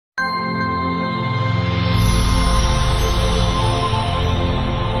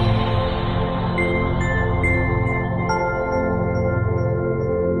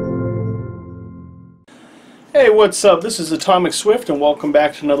what's up? This is AtomiCSwift and welcome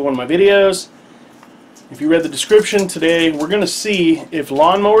back to another one of my videos. If you read the description, today we're going to see if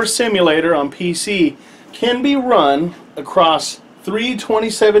Lawnmower Simulator on PC can be run across three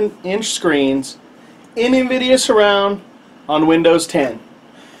 27-inch screens in Nvidia Surround on Windows 10.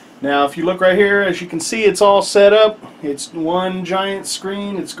 Now if you look right here, as you can see, it's all set up. It's one giant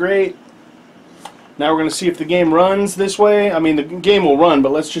screen. It's great. Now we're going to see if the game runs this way. I mean, the game will run,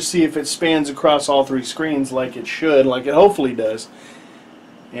 but let's just see if it spans across all three screens like it should, like it hopefully does.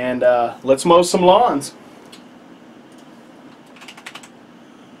 And let's mow some lawns.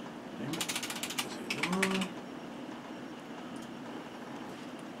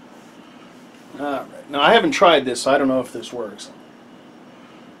 Alright, now I haven't tried this, so I don't know if this works.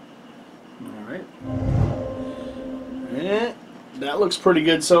 Alright. That looks pretty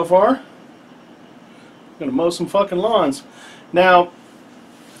good so far. Gonna mow some fucking lawns. Now,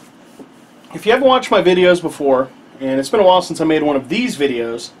 if you haven't watched my videos before, and it's been a while since I made one of these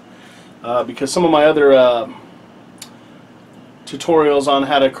videos, because some of my other tutorials on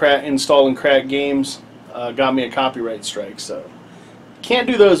how to install and crack games got me a copyright strike, so can't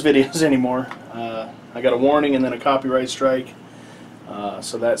do those videos anymore. I got a warning and then a copyright strike,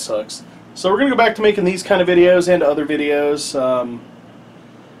 so that sucks. So we're gonna go back to making these kind of videos and other videos.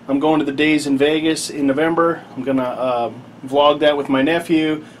 I'm going to the Days in Vegas in November. I'm going to vlog that with my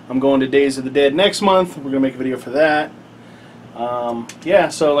nephew. I'm going to Days of the Dead next month. We're going to make a video for that. Yeah,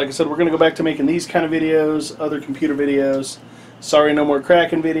 so like I said, we're going to go back to making these kind of videos, other computer videos. Sorry, no more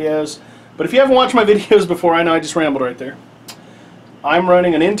cracking videos. But if you haven't watched my videos before, I know I just rambled right there. I'm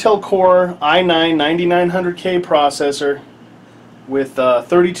running an Intel Core i9 9900K processor with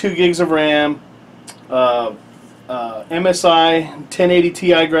 32 gigs of RAM, MSI 1080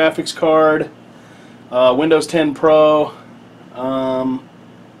 Ti graphics card, Windows 10 Pro. I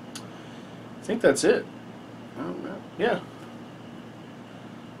think that's it. Yeah.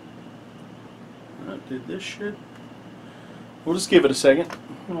 Did this shit? We'll just give it a second. I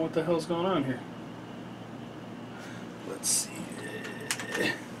don't know what the hell's going on here. Let's see.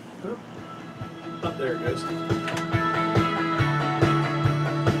 Oh, there it goes.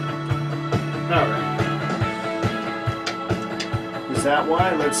 Alright. Is that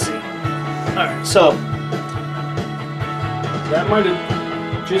why? Let's see. Alright, so that might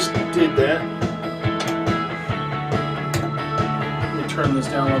have just did that. Let me turn this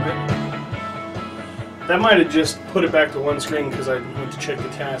down a little bit. That might have just put it back to one screen because I went to check the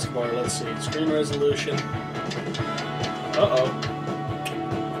taskbar. Let's see. Screen resolution. Uh-oh.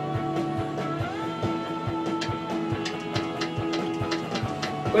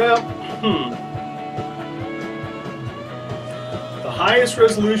 Well, the highest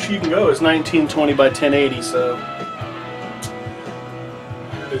resolution you can go is 1920 by 1080, so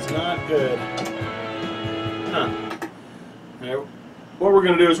that is not good. Huh. Now, what we're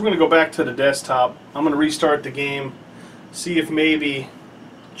going to do is we're going to go back to the desktop. I'm going to restart the game, see if maybe,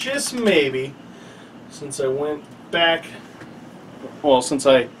 just maybe, since I went back, well, since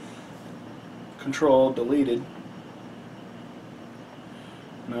I Control-deleted.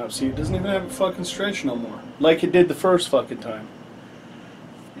 No, see, it doesn't even have a fucking stretch no more, like it did the first fucking time.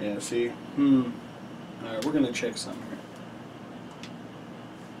 Yeah, see? Alright, we're gonna check something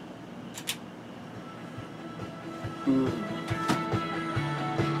here.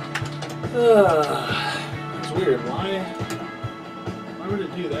 That's weird. Why would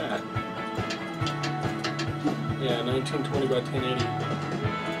it do that? Yeah, 1920 by 1080.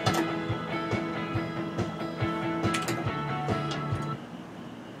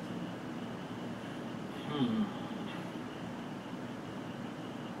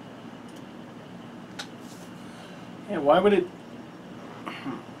 Yeah, why would it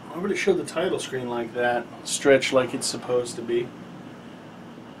show the title screen like that, stretched like it's supposed to be?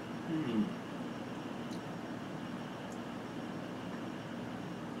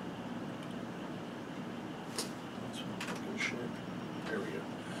 That's some fucking shit. There we go.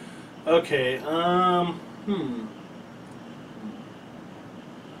 Okay, Alright,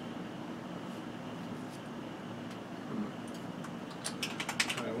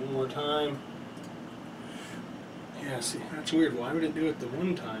 one more time. Yeah, see, that's weird. Why would it do it the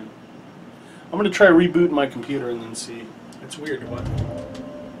one time? I'm going to try rebooting my computer and then see. That's weird. What?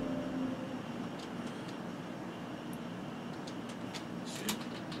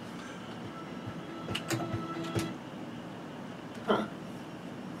 Huh.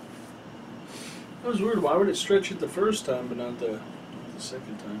 That was weird. Why would it stretch it the first time but not the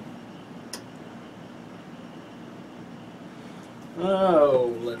second time?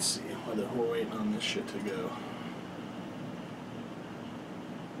 Oh, let's see. We're waiting on this shit to go. .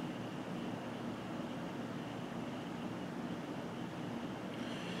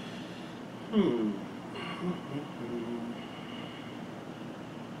 Hmm.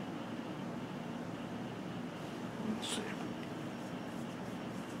 Let's see.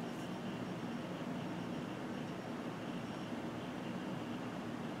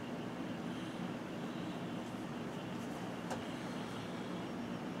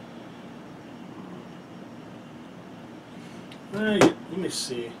 Let me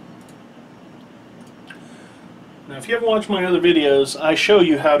see. Now, if you haven't watched my other videos, I show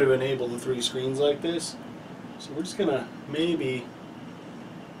you how to enable the 3 screens like this. So we're just gonna maybe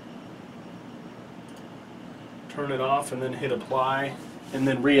turn it off and then hit apply, and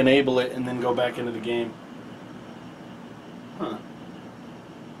then re-enable it, and then go back into the game. Huh.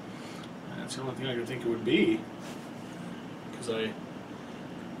 That's the only thing I could think it would be, because I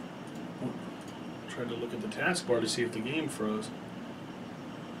tried to look at the taskbar to see if the game froze.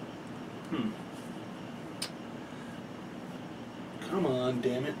 Come on,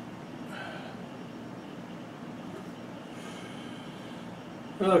 damn it.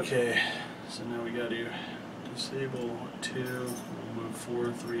 Okay, so now we got to disable 2, we'll move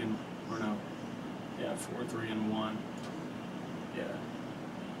 4, 3, and, or no, yeah, 4, 3, and 1. Yeah.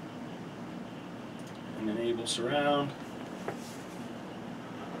 And enable surround.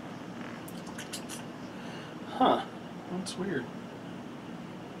 Huh, that's weird.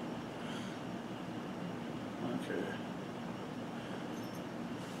 Okay.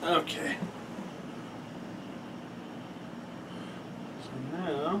 Okay. So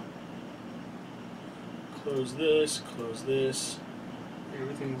now, close this.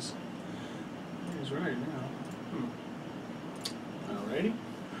 Everything's right now. Alrighty.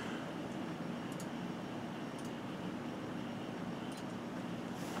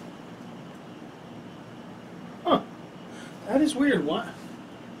 Huh. That is weird. What?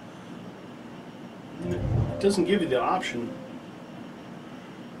 It doesn't give you the option.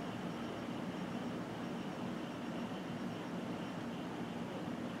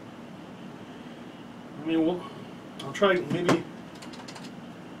 I mean, well, I'll try maybe.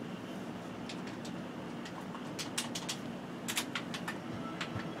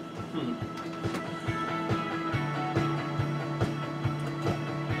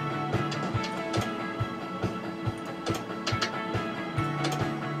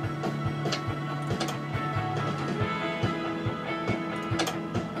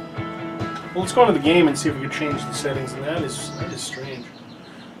 Well, let's go into the game and see if we can change the settings, and that is strange. I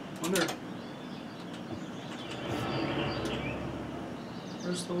wonder.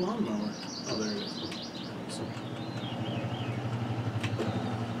 Where's the lawnmower? Oh, there it is.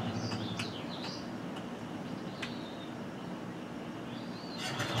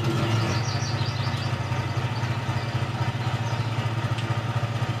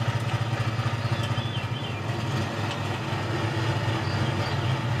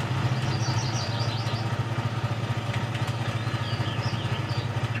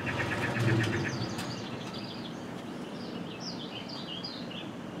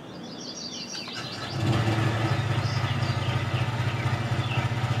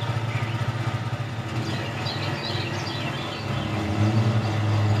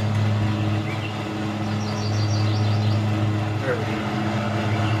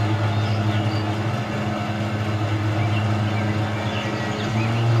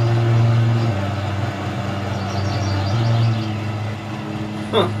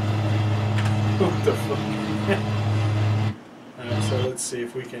 Huh. What the fuck? Alright, so let's see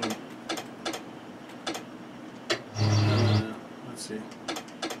if we can. No. Let's see.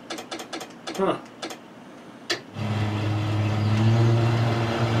 Huh.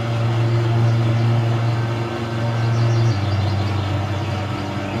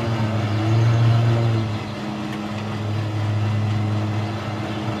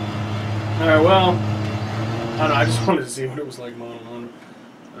 Alright, well, I don't know, I just wanted to see what it was like modeling on.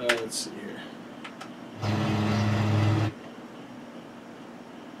 Let's see here.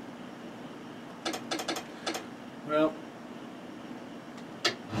 Well,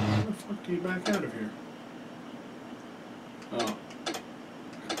 how the fuck do you back out of here? Oh.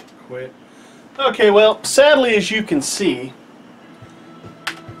 Quit. Okay, well, sadly, as you can see,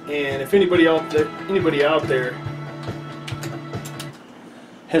 and if anybody out there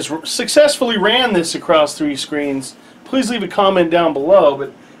has successfully ran this across 3 screens, please leave a comment down below.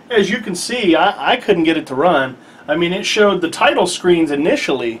 But as you can see, I couldn't get it to run. I mean, it showed the title screens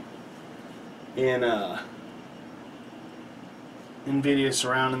initially in Nvidia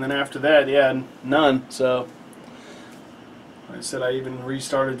Surround, and then after that, yeah, none. So, like I said, I even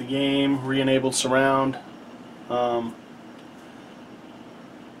restarted the game, re-enabled Surround. Yeah,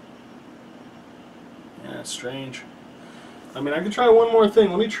 it's strange. I mean, I could try one more thing.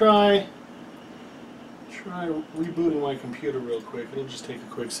 Let me try. try rebooting my computer real quick. It'll just take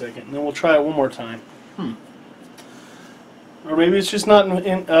a quick second, and then we'll try it one more time. Or maybe it's just not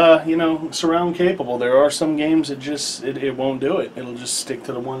you know, surround capable. There are some games that just it won't do it. It'll just stick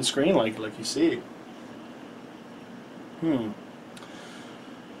to the one screen like you see. All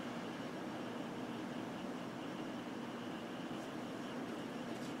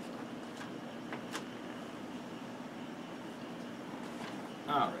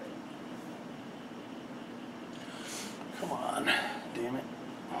right. Come on, damn it.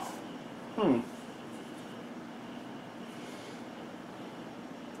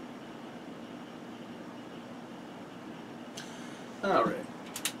 All right.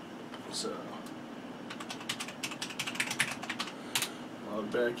 So,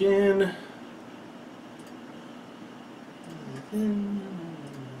 log back in. Now,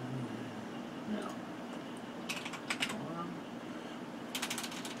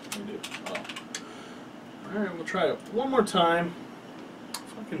 alright, we'll try it one more time.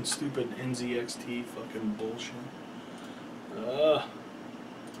 Fucking stupid NZXT fucking bullshit.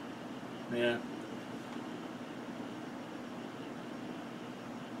 Yeah.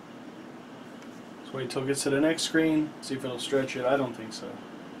 Let's wait till it gets to the next screen, see if it'll stretch it. I don't think so.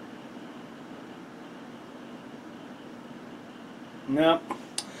 Nope.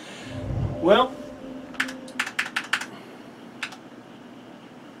 Well,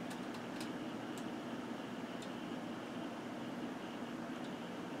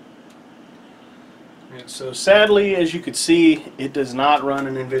 so sadly, as you could see, it does not run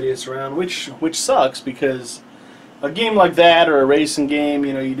an Nvidia Surround, which sucks, because a game like that or a racing game,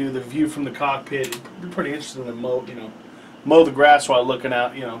 you know, you do the view from the cockpit. It'd be pretty interesting to mow the grass while looking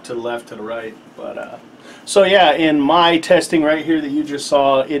out, you know, to the left, to the right. But so yeah, in my testing right here that you just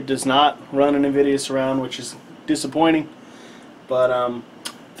saw, it does not run an Nvidia Surround, which is disappointing. But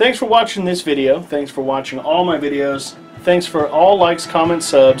thanks for watching this video. Thanks for watching all my videos. Thanks for all likes, comments,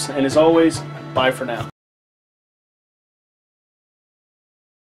 subs, and as always, bye for now.